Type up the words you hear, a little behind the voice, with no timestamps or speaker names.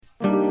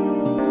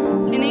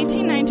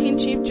1919,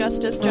 Chief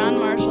Justice John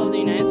Marshall of the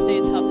United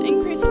States helped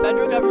increase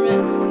federal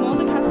government, mold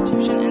the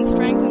Constitution, and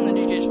strengthen the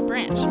judicial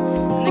branch.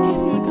 In the case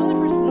of McCulloch,